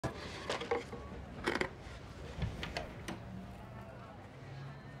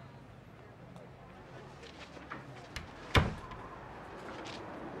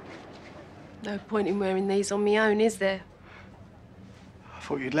No point in wearing these on my own, is there? I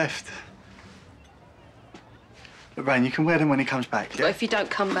thought you'd left. But, Rain, you can wear them when he comes back, yeah? What if you don't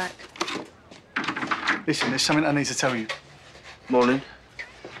come back? Listen, there's something I need to tell you. Morning.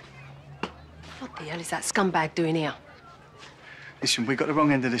 What the hell is that scumbag doing here? Listen, we got the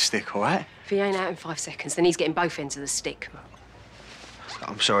wrong end of the stick, all right? If he ain't out in 5 seconds, then he's getting both ends of the stick.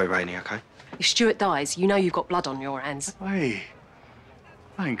 I'm sorry, Rainey, OK? If Stuart dies, you know you've got blood on your hands. Hey.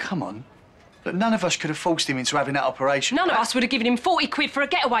 Rain, come on. Look, none of us could have forced him into having that operation. None of us would have given him 40 quid for a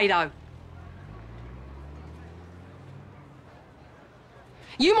getaway, though.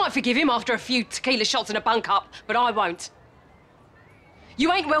 You might forgive him after a few tequila shots and a bunk up, but I won't.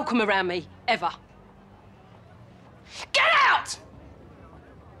 You ain't welcome around me, ever. Get out!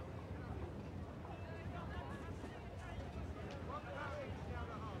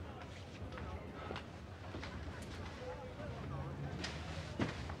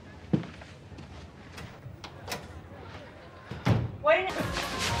 Wait.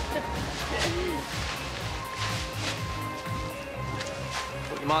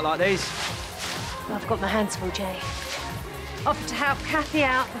 You might like these. I've got my hands full, Jay. Offered to help Kathy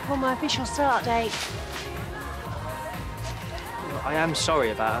out before my official start date. I am sorry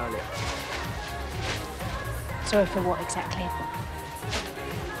about earlier. Sorry for what exactly?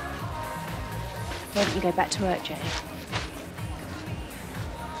 Why don't you go back to work, Jay?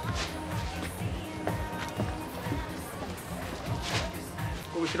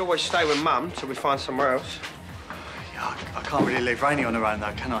 Well, we could always stay with Mum till we find somewhere else. Yeah, I can't really leave Rainey on her own,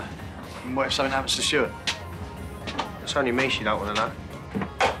 though, can I? And what if something happens to Stuart? It's only me she don't want to know.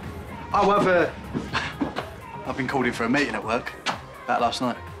 Oh, I've been called in for a meeting at work. About last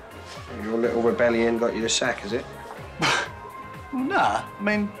night. Your little rebellion got you the sack, is it? Well, nah. I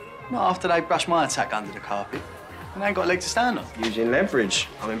mean, not after they brushed my attack under the carpet. And they ain't got a leg to stand on. Using leverage.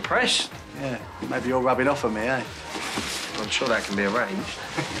 I'm impressed. Yeah, maybe you're rubbing off on me, eh? I'm sure that can be arranged.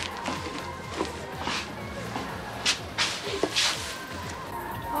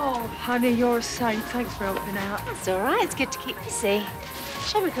 Oh, honey, you're a saint. Thanks for helping out. That's all right. It's good to keep busy.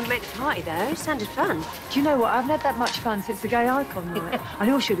 Shame we couldn't make the party, though. It sounded fun. Do you know what? I haven't had that much fun since the gay icon night. I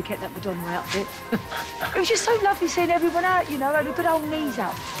knew I should have kept that Madonna outfit. It was just so lovely seeing everyone out, you know, had a good old knees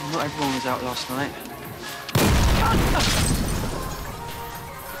up. Not everyone was out last night.